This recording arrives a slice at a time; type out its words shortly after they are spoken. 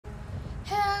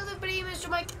name is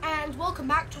Mike, and welcome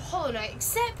back to Hollow Knight,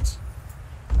 except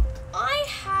I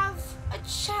have a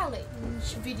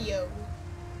challenge video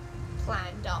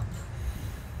planned up.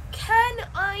 Can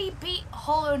I beat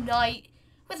Hollow Knight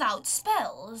without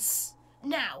spells?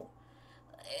 Now,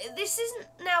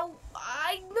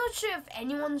 I'm not sure if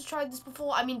anyone's tried this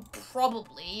before. I mean,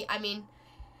 probably. I mean,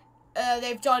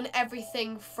 they've done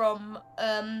everything from,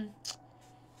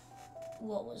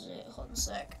 what was it? Hold on a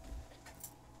sec.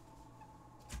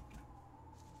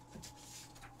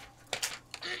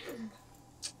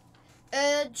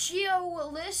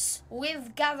 Geoless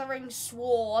with Gathering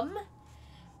Swarm,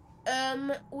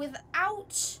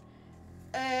 without,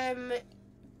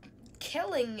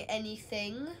 killing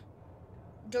anything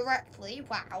directly,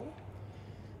 wow,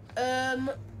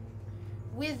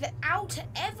 without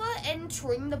ever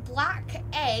entering the black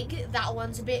egg. That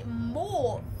one's a bit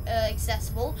more,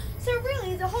 accessible. So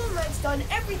really, the Hollow Knight's done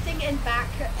everything and back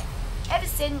ever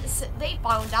since they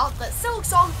found out that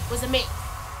Silksong was a me.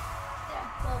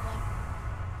 Yeah, well done.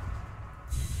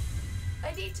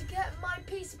 I need to get my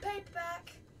piece of paper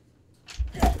back.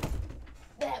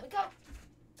 There we go.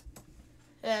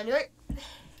 Anyway.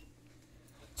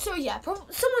 So yeah,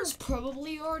 someone's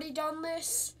probably already done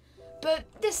this, but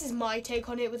this is my take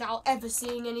on it without ever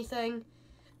seeing anything.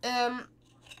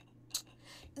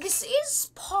 This is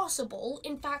possible.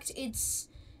 In fact, it's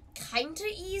kinda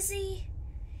easy.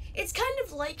 It's kind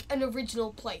of like an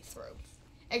original playthrough,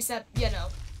 except, you know,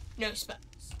 no spells.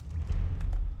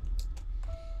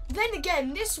 Then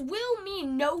again, this will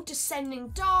mean no descending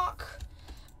dark,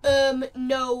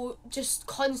 no just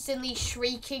constantly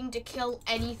shrieking to kill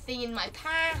anything in my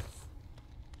path.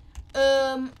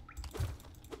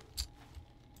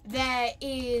 There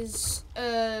is,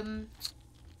 I mean,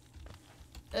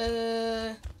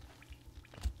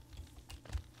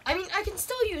 I can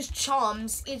still use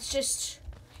charms. It's just,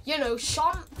 you know,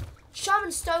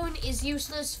 Shaman Stone is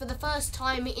useless for the first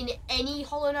time in any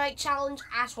Hollow Knight challenge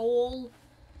at all.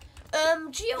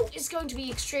 Geo is going to be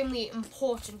extremely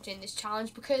important in this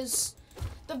challenge because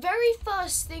the very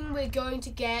first thing we're going to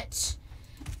get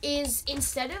is,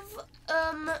 instead of,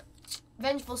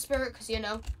 Vengeful Spirit, because, you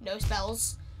know, no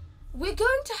spells, we're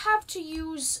going to have to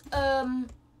use, what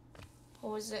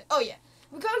was it? Oh, yeah.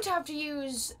 We're going to have to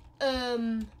use,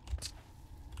 the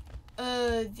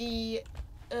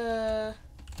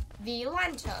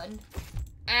lantern.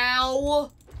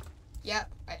 Ow! Yep,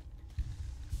 right.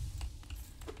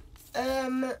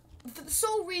 For the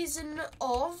sole reason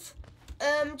of,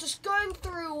 just going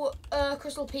through,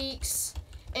 Crystal Peaks,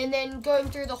 and then going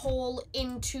through the hole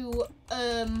into,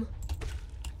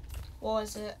 what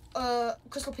was it?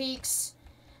 Crystal Peaks,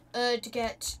 to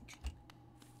get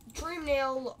Dream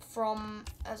Nail from,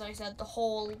 as I said, the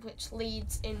hole, which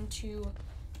leads into,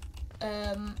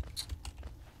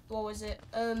 what was it?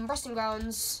 Resting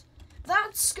Grounds.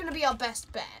 That's gonna be our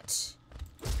best bet.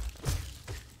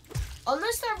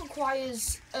 Unless that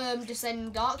requires,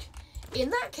 Descending Dark. In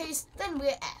that case, then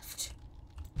we're effed.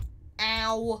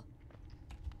 Ow.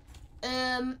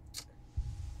 But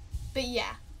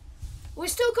yeah. We're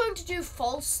still going to do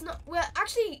false. We're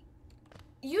actually,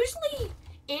 usually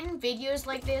in videos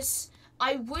like this,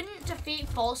 I wouldn't defeat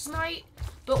False Knight,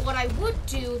 but what I would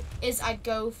do is I'd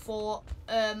go for,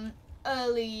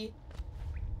 early,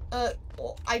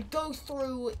 I'd go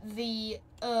through the,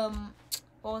 what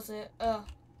was it, what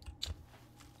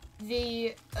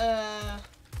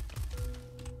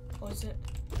was it?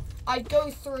 I'd go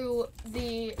through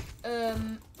the,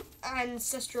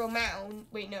 Ancestral Mound,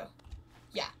 wait, no,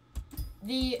 yeah,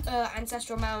 the,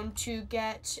 Ancestral Mound to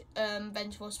get,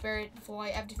 Vengeful Spirit before I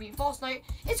ever defeat False Knight.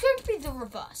 It's going to be the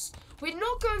reverse. We're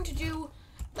not going to do,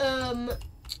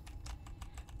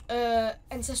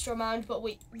 Ancestral Mound, but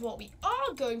what we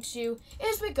are going to do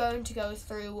is we're going to go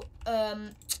through,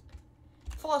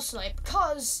 False Knight,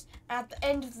 because at the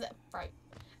end of that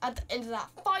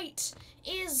fight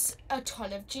is a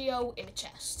ton of Geo in a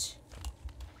chest.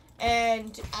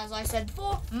 And as I said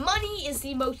before, money is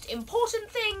the most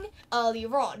important thing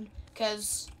earlier on,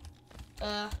 because,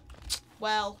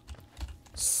 well,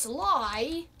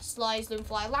 Sly's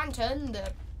Loonfly Lantern,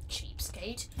 the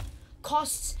cheapskate,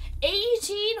 costs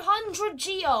 1,800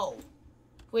 Geo,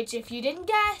 which, if you didn't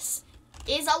guess,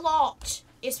 is a lot,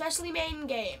 especially main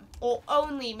game, or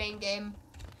only main game.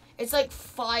 It's like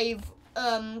 5,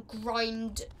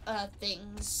 grind,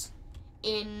 things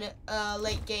in,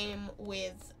 late game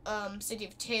with, City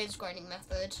of Tears grinding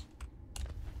method.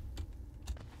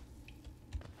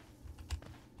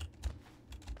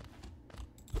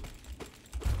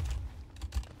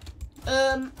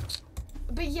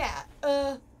 But yeah,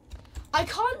 I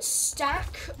can't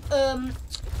stack,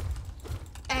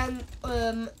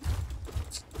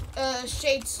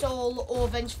 Shade Soul or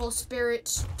Vengeful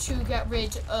Spirit to get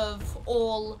rid of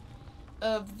all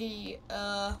of the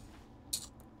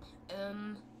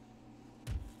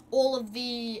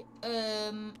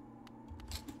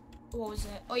what was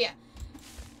it? Oh yeah.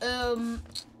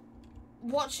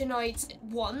 Watcher Knights at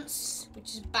once,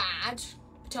 which is bad.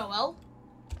 But oh well.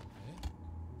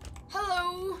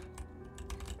 Hello.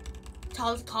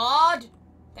 Talent card.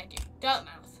 Thank you. Dirt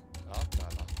mouth.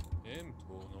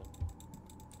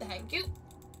 Thank you.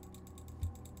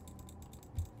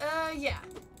 Yeah.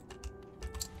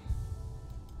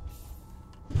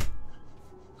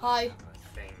 Hi. I have a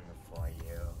thing for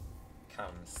you.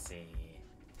 Come see.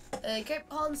 Okay,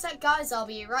 hold on a sec, guys. I'll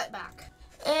be right back.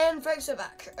 And folks are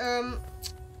back.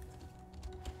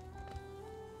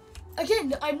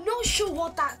 Again, I'm not sure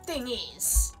what that thing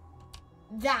is.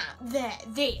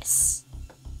 This.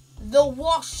 The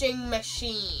washing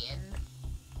machine.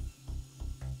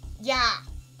 Yeah.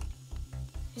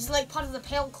 Is it like part of the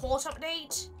Pale Court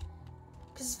update?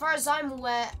 Because as far as I'm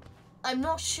aware, I'm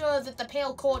not sure that the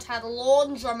Pale Court had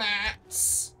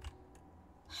laundromats.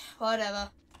 Whatever.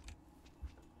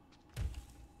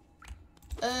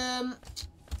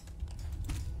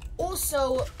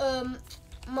 Also,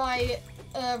 my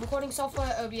recording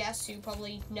software, OBS, you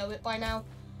probably know it by now,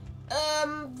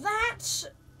 that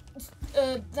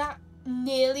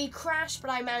nearly crashed, but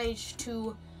I managed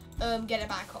to get it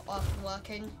back up and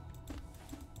working.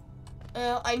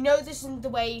 I know this isn't the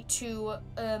way to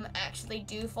actually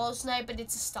do False Night, but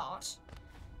it's a start.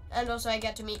 And also I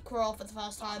get to meet Coral for the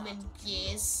first time in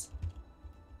years.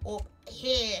 Or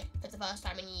here for the first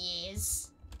time in years.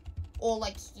 Or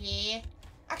like here.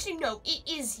 Actually no, it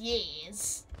is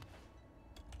years.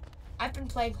 I've been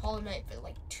playing Hollow Knight for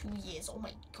like 2 years. Oh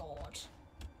my god.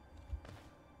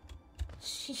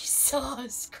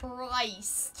 Jesus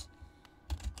Christ.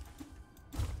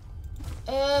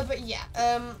 But yeah,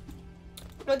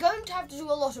 we're going to have to do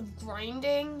a lot of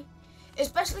grinding,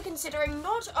 especially considering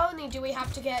not only do we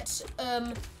have to get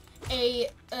a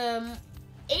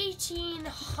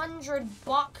 $1,800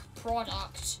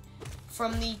 product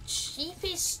from the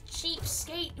cheapest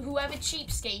cheapskate, whoever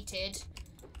cheapskated,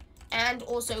 and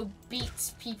also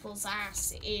beats people's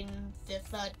ass in the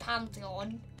third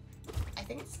Pantheon. I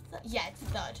think it's yeah, it's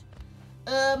the third.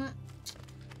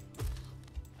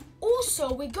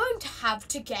 Also, we're going to have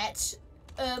to get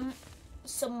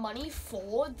some money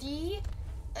for the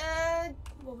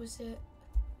what was it?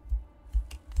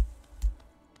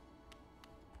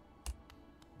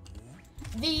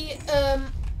 The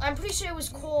I'm pretty sure it was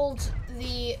called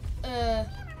the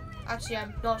actually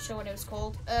I'm not sure what it was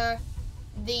called.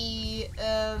 The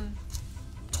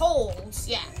tolls,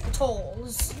 yeah, the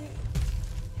tolls.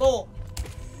 Boom.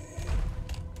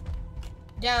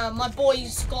 Damn, my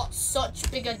boy's got such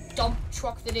big a dump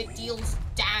truck that it deals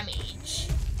damage.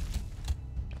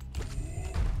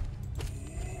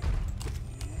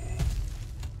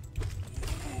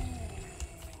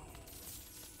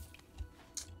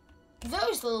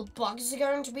 Those little bugs are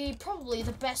going to be probably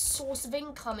the best source of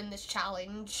income in this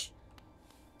challenge.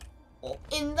 Or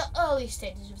in the early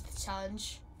stages of the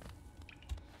challenge.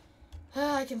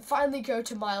 I can finally go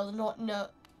to Mile and not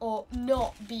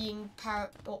being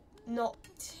not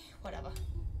whatever.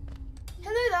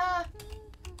 Hello there.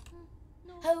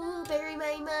 Oh, bury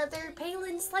my mother pale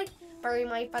and slight. Bury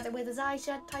my father with his eyes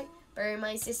shut tight. Bury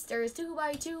my sisters 2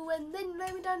 by 2, and then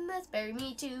when we're done, let's bury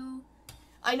me too.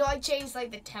 I know I changed like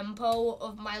the tempo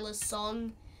of Mila's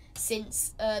song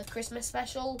since the Christmas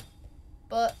special,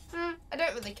 but I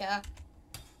don't really care.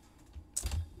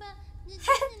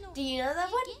 Do you know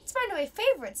that one? It's one of my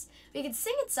favorites. We can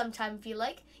sing it sometime if you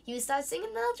like. You start singing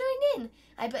and I'll join in.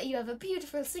 I bet you have a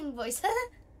beautiful sing voice.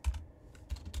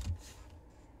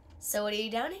 So what are you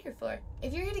down here for?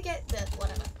 If you're gonna get the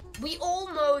whatever. We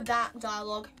all know that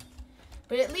dialogue.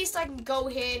 But at least I can go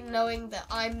here knowing that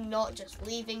I'm not just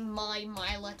leaving my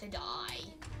Mila to die.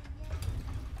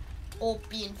 Or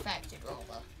be infected,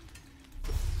 rather.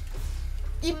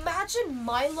 Imagine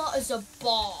Mila as a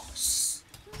boss.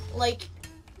 Like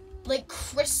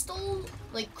Crystal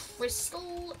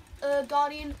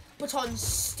Guardian, but on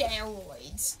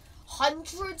steroids.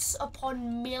 Hundreds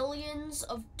upon millions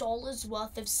of dollars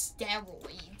worth of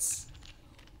steroids.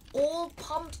 All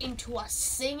pumped into a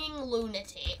singing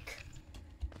lunatic.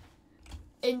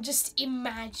 And just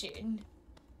imagine,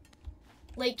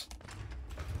 like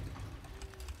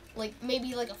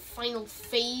maybe like a final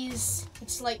phase.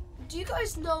 It's like, do you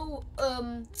guys know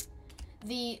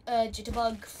the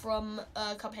Jitterbug from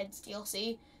Cuphead's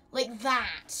DLC? Like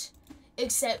that,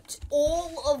 except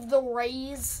all of the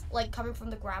rays like coming from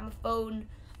the gramophone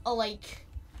are like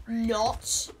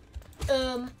not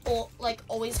or like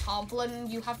always harmful, and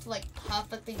you have to like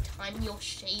perfectly time your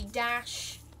shade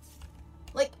dash.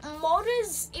 Like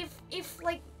modders,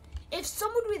 if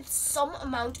someone with some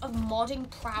amount of modding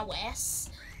prowess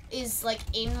is like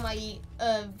in my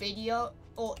video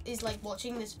or is like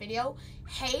watching this video,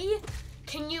 hey,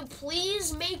 can you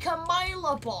please make a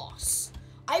Myla boss?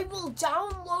 I will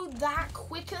download that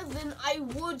quicker than I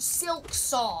would Silk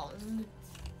Song.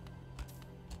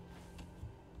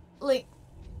 Like,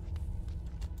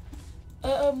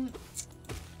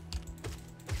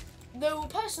 though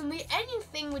personally,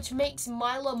 anything which makes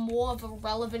Myla more of a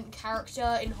relevant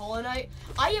character in Hollow Knight,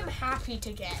 I am happy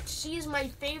to get. She is my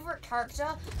favorite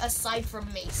character aside from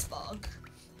Macebug.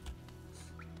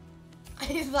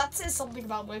 That says something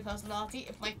about my personality.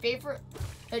 If my favorite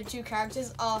two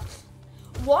characters are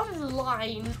one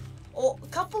line or a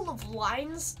couple of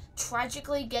lines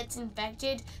tragically gets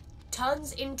infected,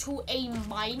 turns into a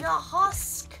minor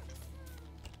husk,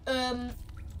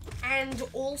 and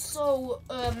also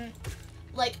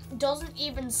like doesn't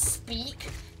even speak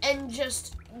and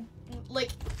just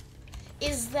like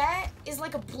is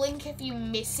like a blink if you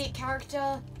miss it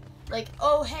character. Like,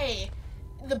 oh hey,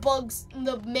 the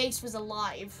mace was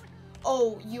alive.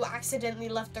 Oh, you accidentally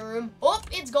left the room. Oh,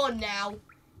 it's gone now.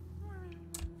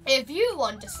 If you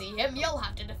want to see him, you'll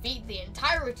have to defeat the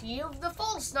entirety of the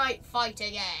False Knight fight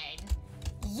again.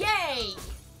 Yay!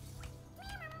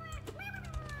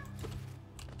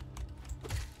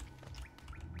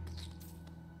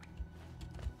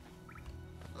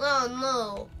 Oh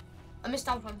no, I missed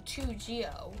out on 2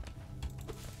 Geo.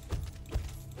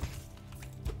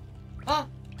 Ah!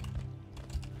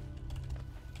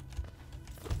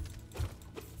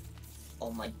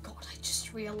 Oh my god, I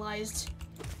just realized.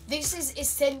 This is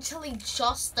essentially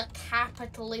just the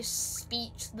capitalist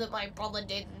speech that my brother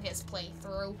did in his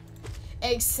playthrough.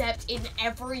 Except in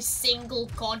every single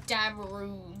goddamn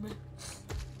room.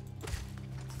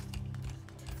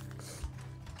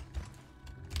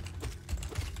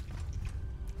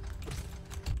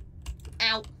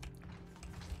 Ow.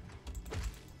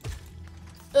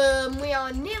 We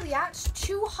are nearly at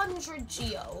 200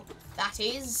 Geo. That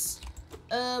is,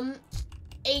 a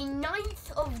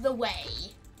 9th of the way.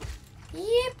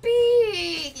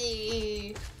 Yippee!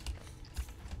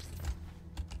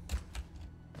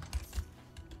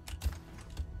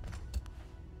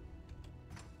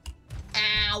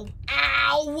 Ow!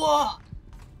 Ow!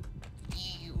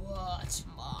 You hurt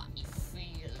my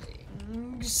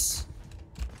feelings.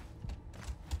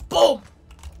 Boom!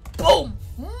 Boom!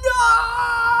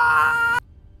 No!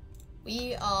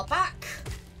 We are back.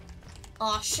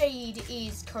 Our shade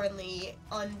is currently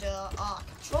under our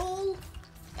control.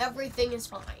 Everything is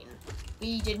fine.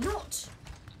 We did not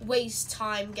waste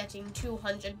time getting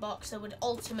 200 bucks that would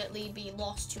ultimately be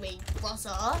lost to a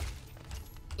brother.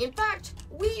 In fact,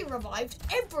 we revived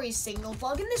every single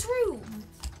bug in this room.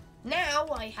 Now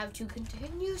I have to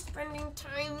continue spending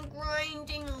time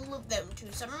grinding all of them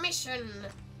to submission.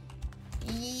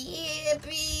 Yippee!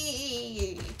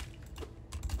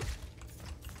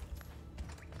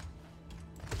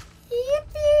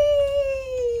 Yippee!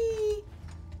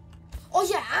 Oh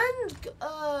yeah, and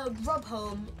Grub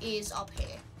Home is up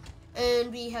here. And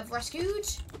we have rescued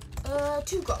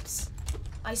 2 grubs.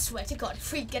 I swear to God,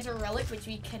 if we get a relic which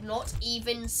we cannot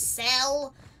even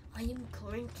sell, I am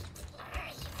going to...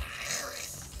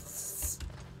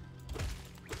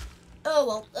 Oh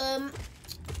well,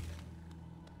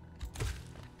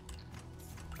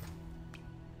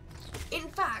 in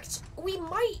fact, we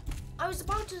might... I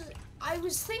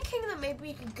was thinking that maybe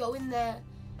we could go in there,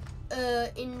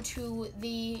 into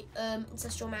the,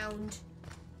 Ancestral Mound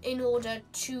in order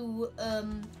to,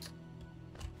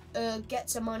 get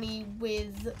some money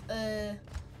with,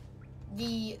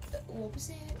 the, what was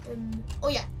it? Oh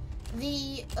yeah,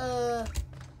 the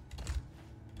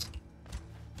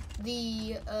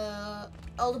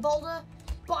Elder Boulder,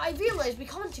 but I realized we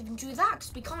can't even do that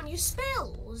because we can't use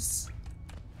spells.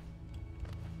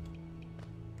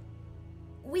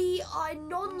 We are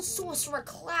non-sorcerer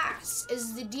class,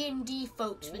 as the D&D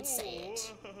folks would say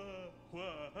it.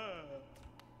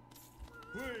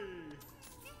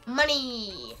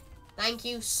 Money! Thank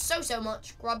you so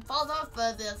much, Grubfather,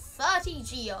 for the 30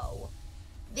 Geo.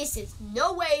 This is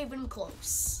no way even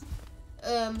close.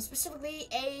 Specifically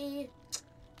a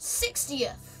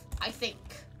 60th, I think.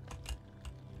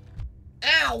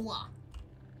 Ow!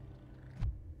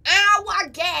 Ow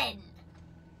again!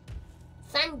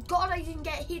 Thank God I didn't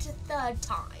get hit a 3rd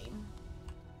time.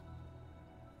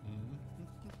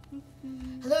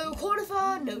 Hello,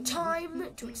 Cornifer. No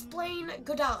time to explain.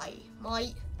 Good eye,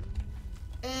 mate.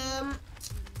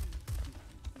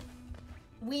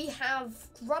 we have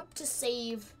grub to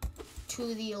save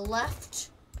to the left,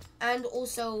 and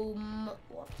also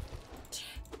what?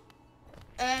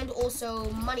 And also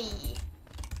money.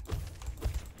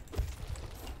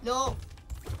 No.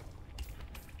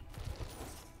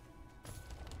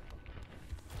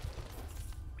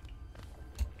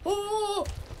 Oh,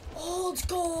 oh, let's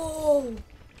go.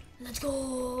 Let's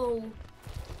go.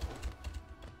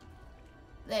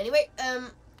 Anyway,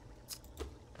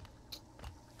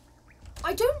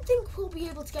 I don't think we'll be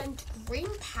able to get into green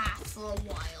path for a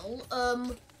while.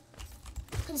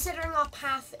 Considering our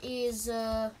path is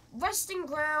resting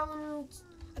ground.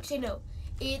 Actually, no.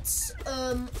 It's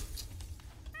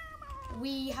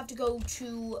we have to go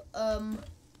to the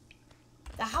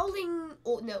Howling,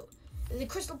 or no, the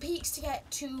Crystal Peaks to get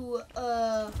to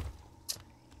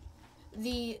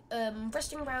the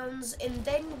resting grounds, and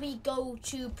then we go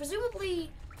to presumably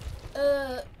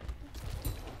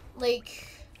like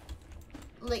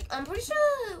I'm pretty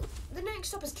sure the next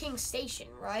stop is King's Station,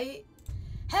 right?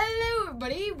 Hello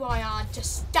everybody, why I'm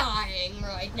just dying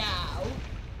right now.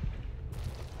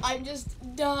 I'm just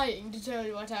dying to tell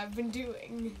you what I've been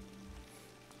doing.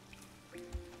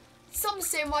 Some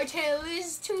say my tale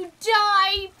is to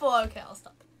die for. Okay, I'll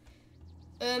stop.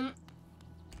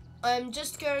 I'm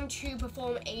just going to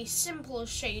perform a simple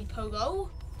shade pogo.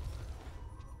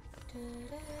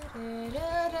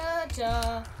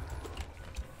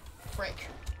 Frick.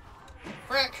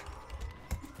 Frick.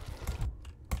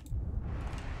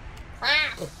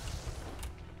 Crap.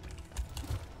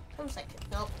 1 second.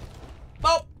 Nope.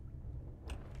 Boop.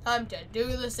 Time to do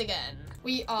this again.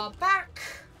 We are back.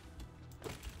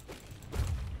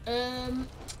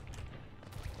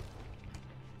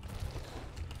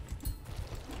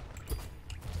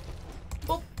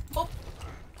 Boop, boop,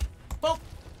 boop.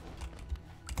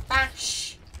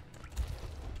 Bash.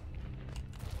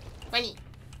 Money,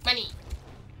 money.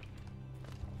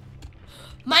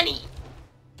 Money.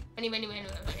 Money, money, money,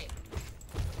 money.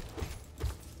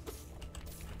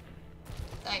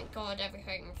 Thank God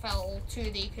everything fell to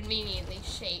the conveniently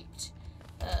shaped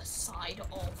side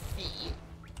of the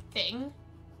thing.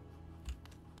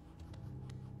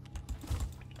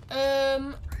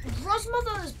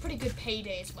 Grosmother is pretty good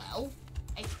payday as well,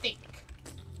 I think.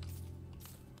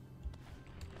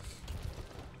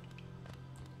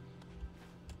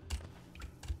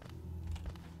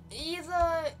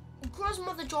 Either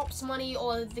Grosmother drops money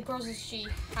or the grosses she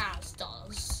has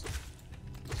does.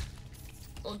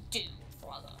 Or do,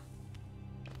 rather.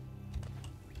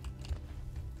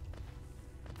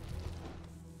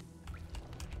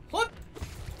 What?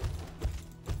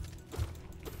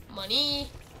 Money.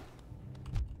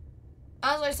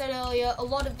 As I said earlier, a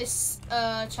lot of this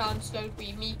challenge is going to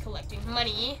be me collecting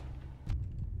money.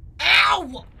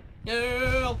 Ow!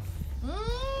 No! No!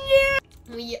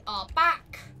 We are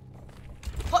back.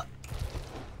 What?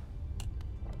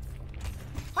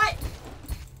 Hi!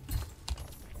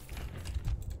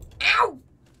 Ow!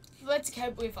 Let's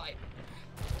go, we're fine.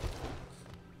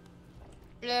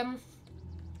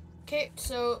 Okay,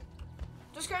 so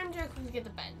just going to quickly get the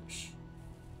bench.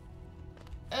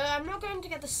 I'm not going to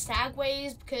get the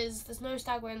stagways because there's no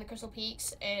stagway in the Crystal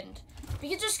Peaks, and we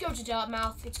can just go to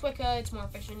Dartmouth. It's quicker, it's more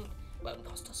efficient, it won't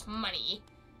cost us money.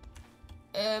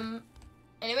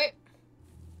 Anyway.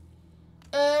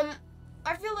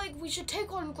 I feel like we should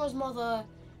take on Grosmother,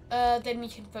 then we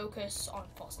can focus on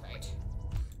False Knight.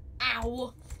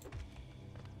 Ow!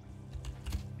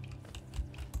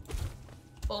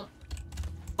 Boom.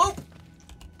 Boom!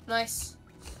 Nice.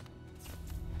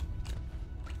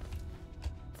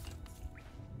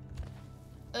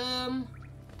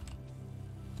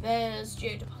 There's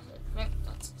Geo Deposit. Nope,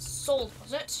 that's Soul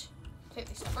Deposit.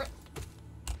 Completely separate.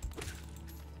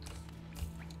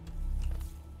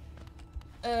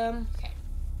 Okay.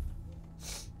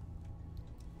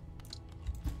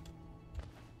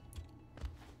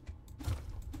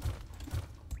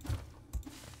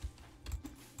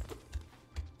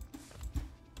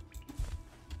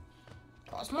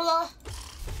 Grosmother.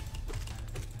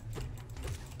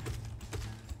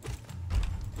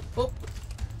 Boop.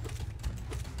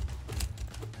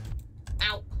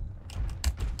 Ow.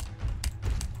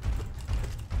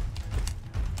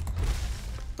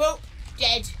 Boop.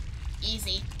 Dead.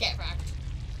 Easy. Get wrecked.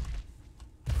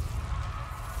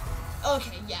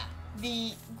 Okay, yeah.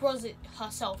 The Grozit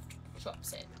herself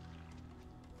drops it.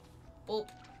 Boop.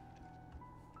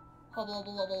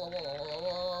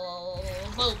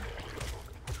 Boom.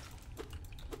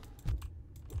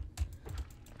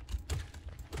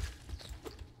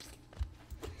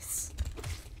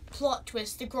 Plot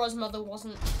twist, the Grosmother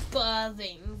wasn't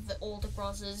birthing all the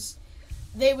Grosses.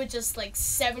 they were just like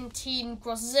 17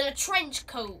 crosses in a trench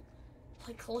coat.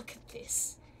 Like, look at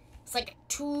this. It's like a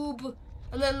tube,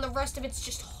 and then the rest of it's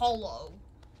just hollow.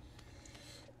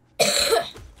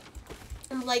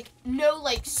 And like, no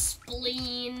like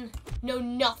spleen, no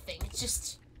nothing. It's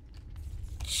just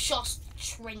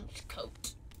trench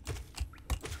coat.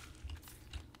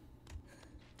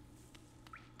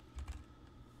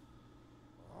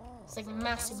 It's like a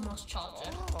massive moss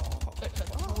charger. But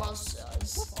for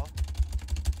crossroads.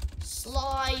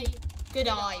 Sly. Good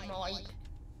eye, Mike.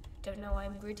 Don't know why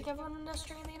I'm greeting everyone in an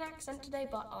Australian accent today,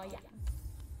 but I am.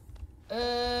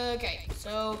 Okay,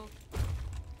 so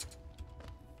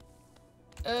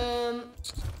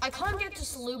I can't get to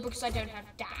Salou because I don't have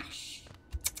dash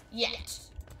yet.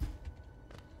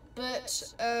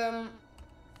 But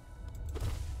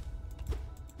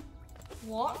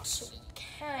what we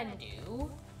can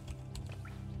do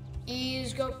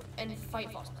is go and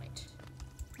fight Boss Knight.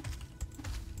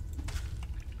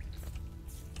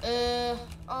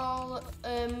 I'll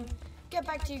get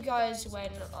back to you guys when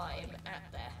I'm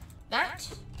at there. That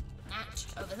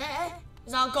over there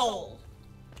is our goal.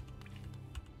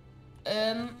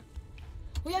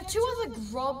 We have 2 other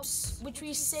grubs which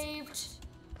we saved,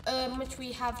 which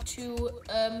we have to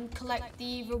collect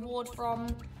the reward from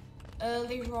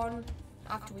later on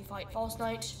after we fight False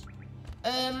Knight.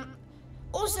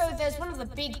 Also, there's one of the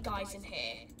big guys in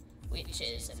here, which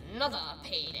is another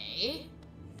payday.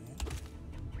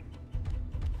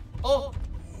 Oh,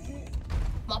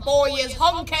 my boy is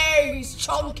hunky, he's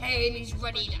chunky, and he's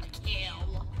ready to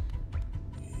kill.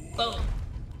 Boom,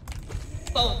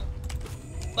 boom,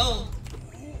 boom,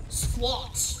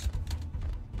 squat,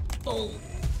 boom,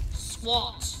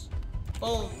 squat,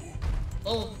 boom,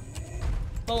 boom,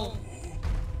 boom,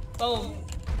 boom.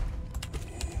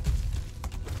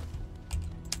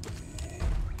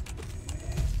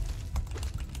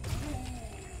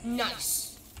 Nice.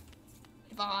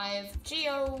 5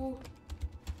 Geo.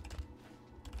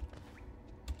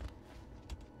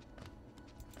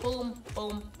 Boom,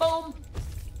 boom, boom.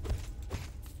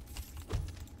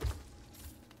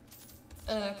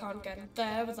 Can't get in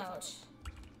there without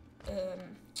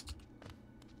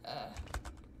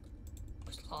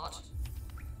crystal heart.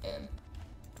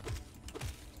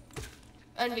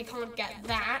 And we can't get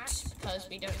that because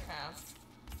we don't have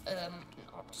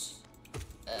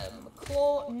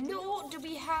claw, nor do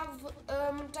we have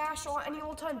dash or any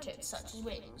alternatives such as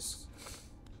wings.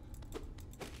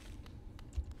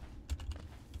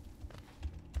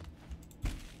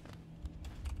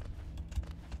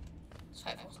 So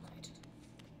I was right.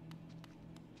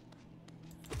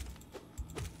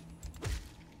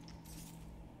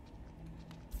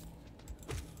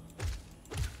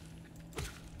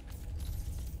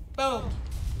 Boom.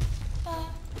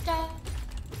 Da,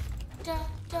 da,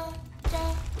 da,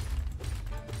 da.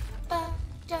 Ba,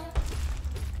 da,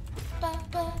 ba,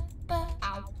 ba, ba.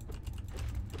 Ow.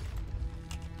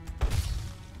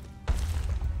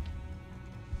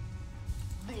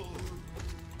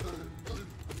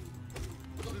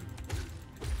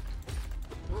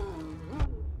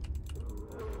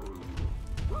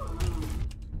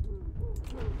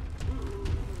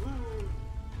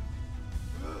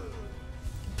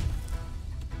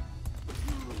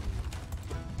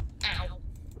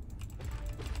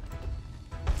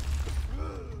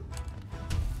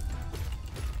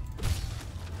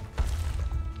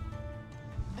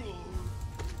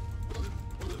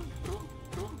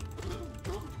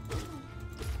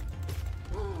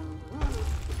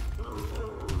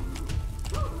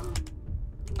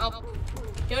 Oh,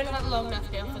 don't have long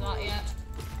enough nail for that yet.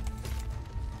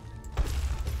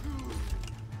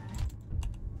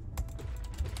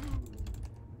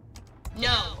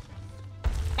 No.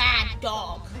 Bad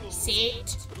dog.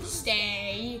 Sit.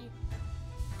 Stay.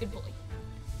 Good boy.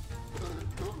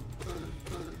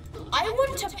 I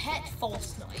want to pet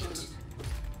False Knight.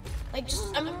 Like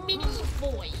just a mini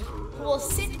boy who will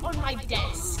sit on my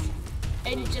desk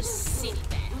and just sit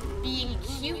there, being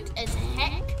cute as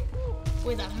heck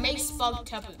with a mace bug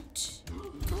to boot.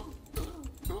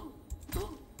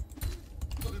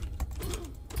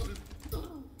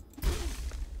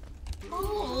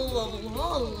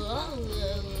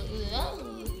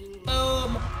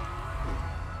 Boom.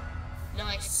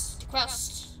 Nice.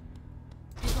 Crust.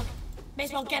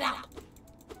 Mace bug, get up.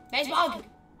 Mace bug,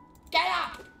 get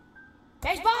up.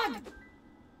 Mace bug.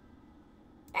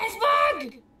 Mace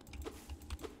bug.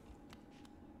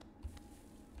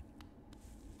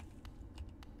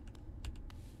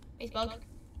 Mace bug.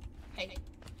 Hey.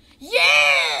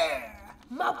 Yeah!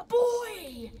 My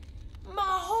boy!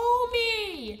 My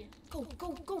homie! Go, go,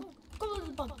 go, go,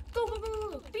 little bug. Go, go, go, go,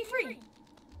 go. Be free.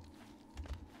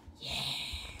 Yeah.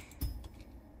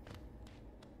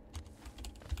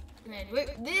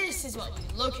 And this is what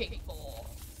we're looking for.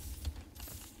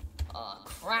 A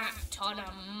crap ton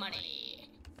of money.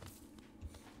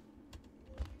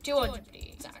 200 to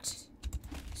be exact.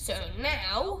 So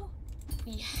now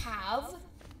we have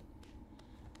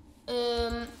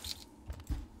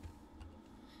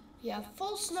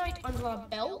False Night under our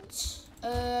belt.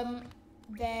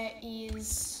 There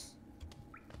is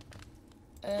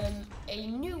a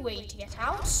new way to get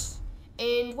out,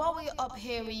 and while we're up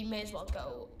here, we may as well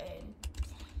go and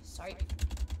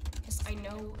because I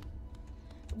know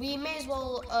we may as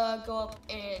well go up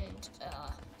and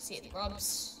see the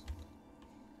grubs,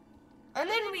 and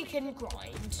then we can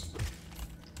grind.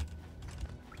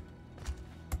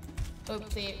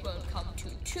 Hopefully it won't come to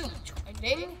too much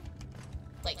grinding,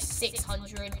 like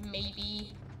 600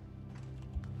 maybe.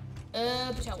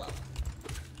 But oh well.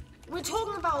 We're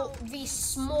talking about the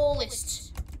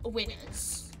smallest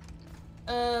winners.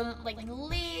 Like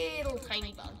little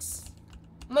tiny bugs.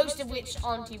 Most of which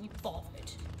aren't even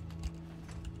bothered.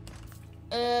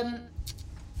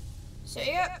 So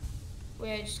yeah,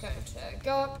 we're just going to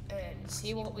go up and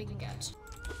see what we can get.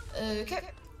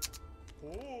 Okay.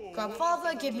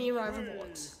 Grandfather, give me my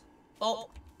rewards. Oh.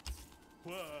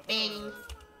 Bing.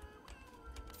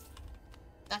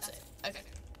 That's it. Okay.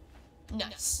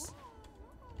 Nice.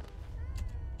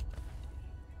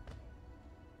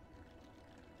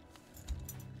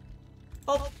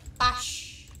 Oh,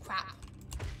 bash. Crap.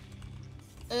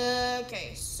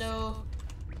 Okay, so...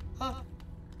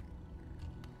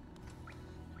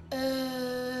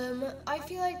 I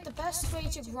feel like the best way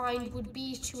to grind would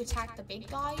be to attack the big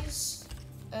guys.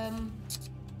 Okay.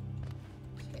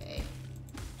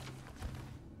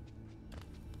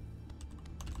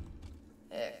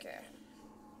 Okay.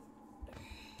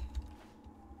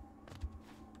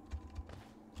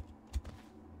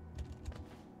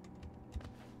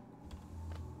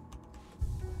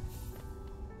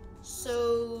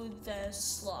 So there's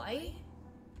Sly.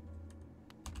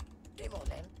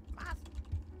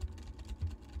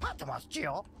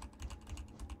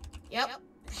 Yep.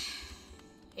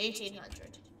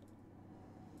 1800.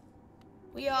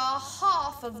 We are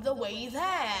half of the way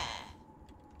there.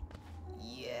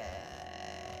 Yay.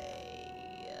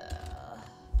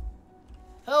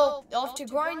 Oh, off to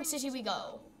Grind City we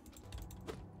go.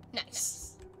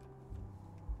 Nice.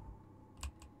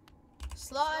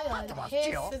 Sly, I'm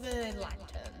here for the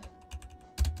lantern.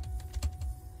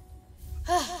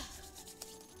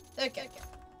 Okay.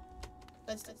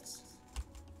 Let's do this.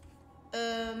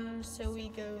 So we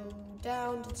go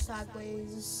down to the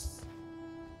sideways.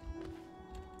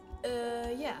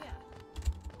 Yeah.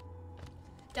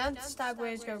 Down to the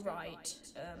sideways, go right.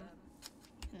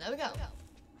 And there we go.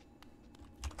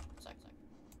 Sorry.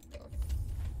 There we go.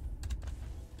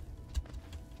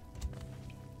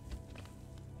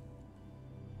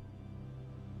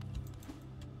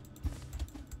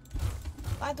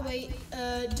 By the way,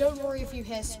 don't worry if you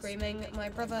hear screaming. My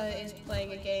brother is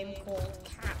playing a game called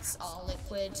Cats Are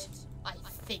Liquid, I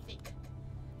think.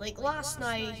 Like last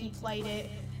night he played it,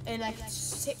 and I could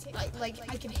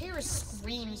I could hear his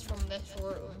screams from this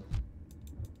room.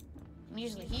 And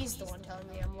usually he's the one telling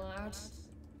me I'm loud.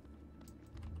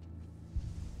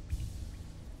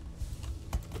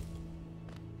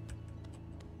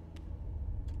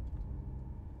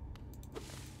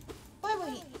 By the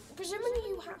way, presuming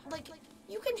you have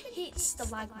you can hit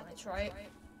stalagmites, right?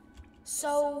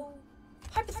 So,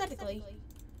 hypothetically,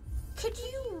 could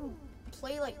you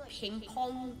play like ping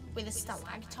pong with a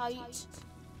stalactite?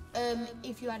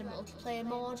 If you had a multiplayer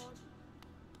mod.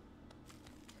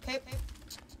 Okay.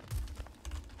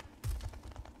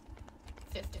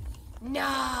 50.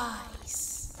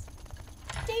 Nice.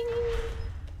 Ding.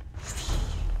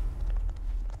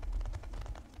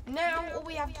 Now all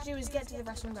we have to do is get to the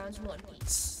resting grounds in one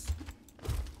piece.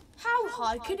 How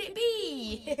hard could it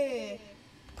be?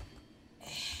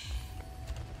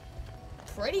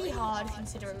 Pretty hard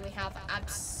considering we have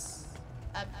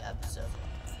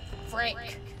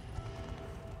frick.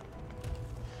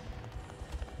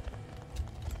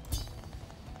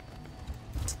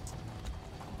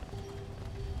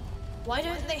 Why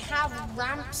don't they have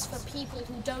ramps for people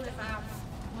who don't have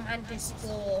Mantis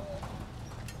Claw?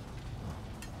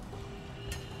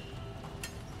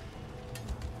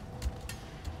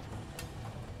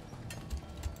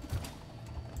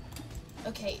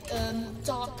 Okay,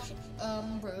 dark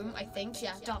room, I think.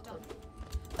 Yeah, dark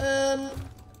room.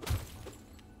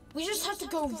 We just have to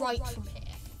go right from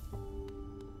here.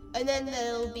 And then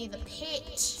there'll be the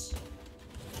pit.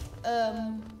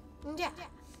 Yeah.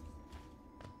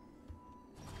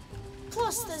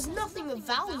 Plus, there's nothing of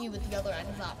value at the other end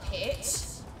of that pit.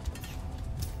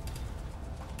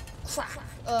 Crap.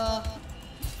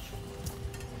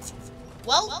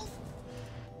 Well,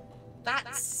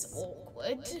 that's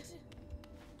awkward.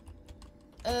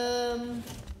 Ow.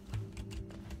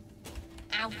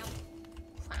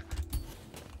 Crap.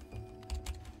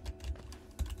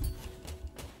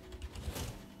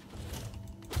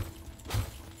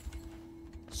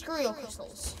 Screw your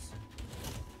crystals.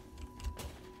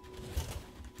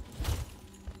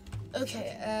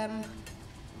 Okay,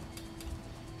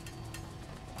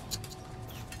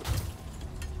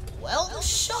 well,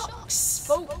 shucks,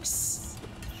 folks.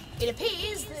 It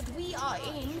appears that we are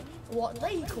in what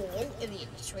they call, in the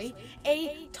industry,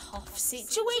 a tough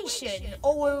situation.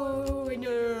 Oh,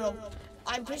 no.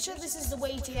 I'm pretty sure this is the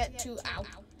way to get to, ow,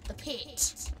 the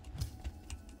pit.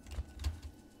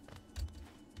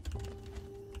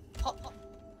 Hop, hop,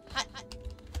 hat,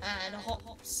 and a hop,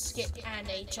 skip, and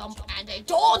a jump, and a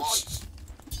dodge!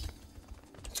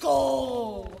 Let's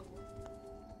go!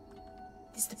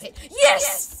 This is the pit.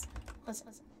 Yes!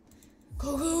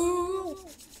 Go, go!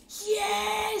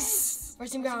 Yes!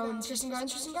 Resting grounds, resting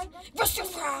grounds, resting grounds,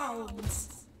 resting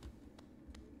grounds!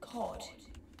 God,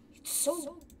 it's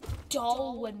so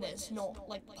dull when there's not,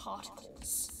 like,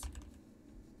 particles.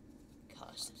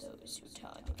 Curse those who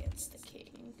turn against the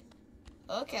king.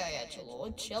 Okay,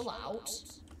 Edgelord, chill out.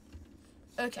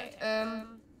 Okay,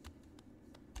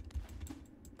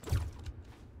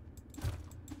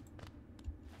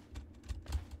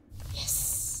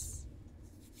 yes.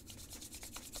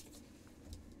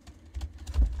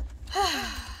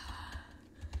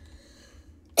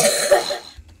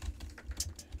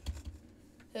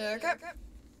 Okay.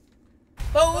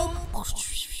 Boom.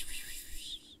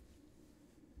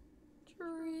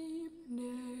 Dream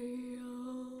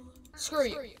nail. Screw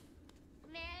you.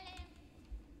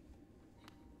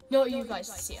 No, you guys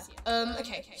see ya.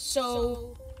 Okay,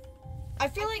 so I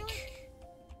feel like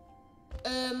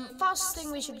first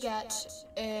thing we should get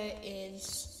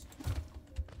is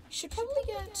should probably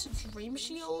get Dream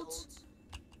Shield.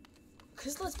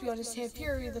 Cause let's be honest here,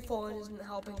 Fury of the Fallen isn't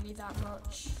helping me that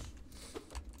much.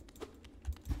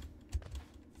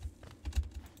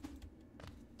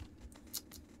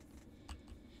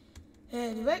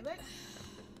 Anyway.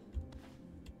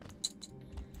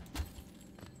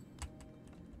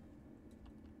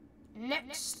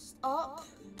 Next up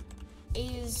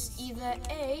is either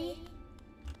A,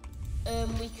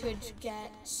 we could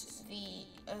get the,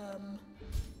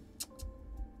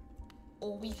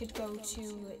 or we could go to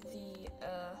the,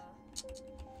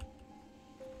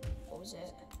 what was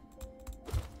it?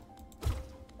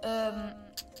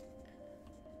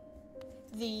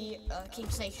 The, King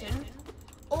Station.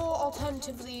 Or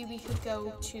alternatively, we could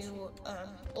go to,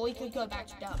 or we could go back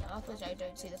to Dartmouth, which I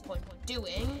don't see the point of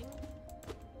doing.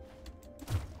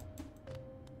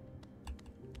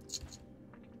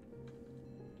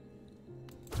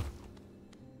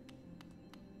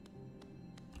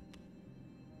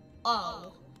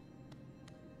 Oh.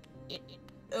 It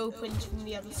opened from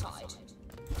the other side.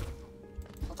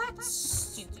 Well, that's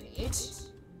stupid.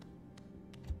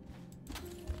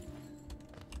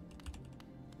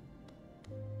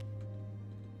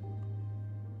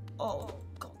 Oh,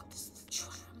 God, this is the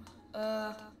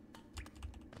tram.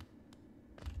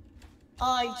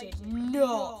 I did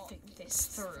not think this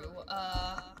through.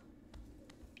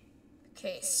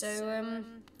 Okay, so,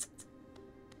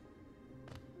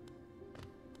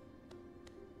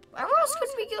 where else could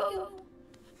we go?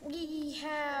 We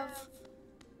have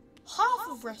half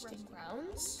of Resting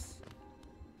Grounds,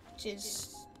 which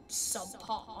is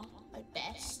subpar at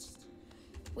best.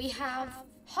 We have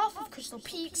half of Crystal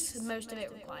Peaks, and most of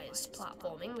it requires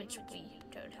platforming, which we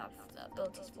don't have the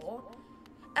abilities for.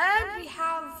 And we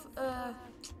have,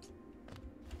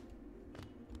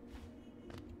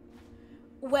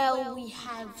 well, we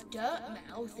have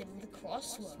Dirtmouth in the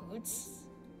Crossroads.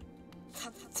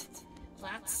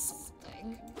 That's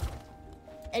something.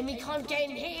 And we can't get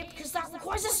in here because that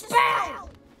requires a spell!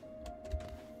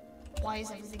 Why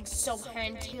is everything so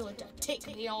hand-tailored to tick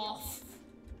me off?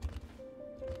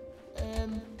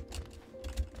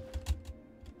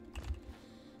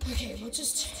 Okay, we'll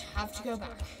just have to go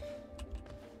back.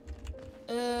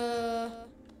 Okay.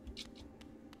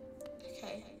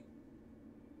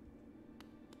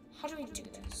 How do we do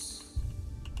this?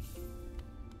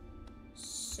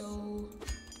 So...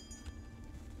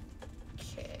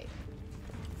 Okay.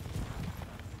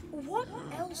 What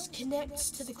else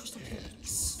connects to the Crystal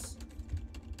Peaks?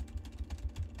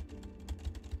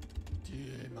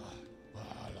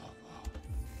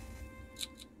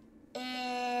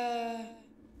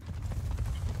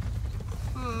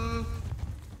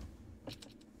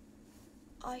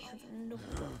 I have no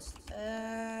clue.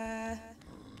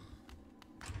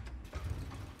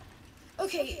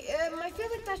 Okay, I feel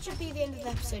like that should be the end of the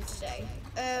episode today.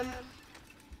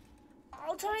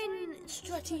 I'll try and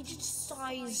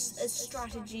strategize a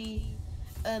strategy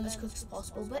as quick as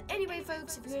possible. But anyway,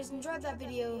 folks, if you guys enjoyed that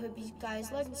video, hope you guys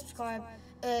like and subscribe.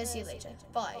 See you later.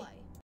 Bye.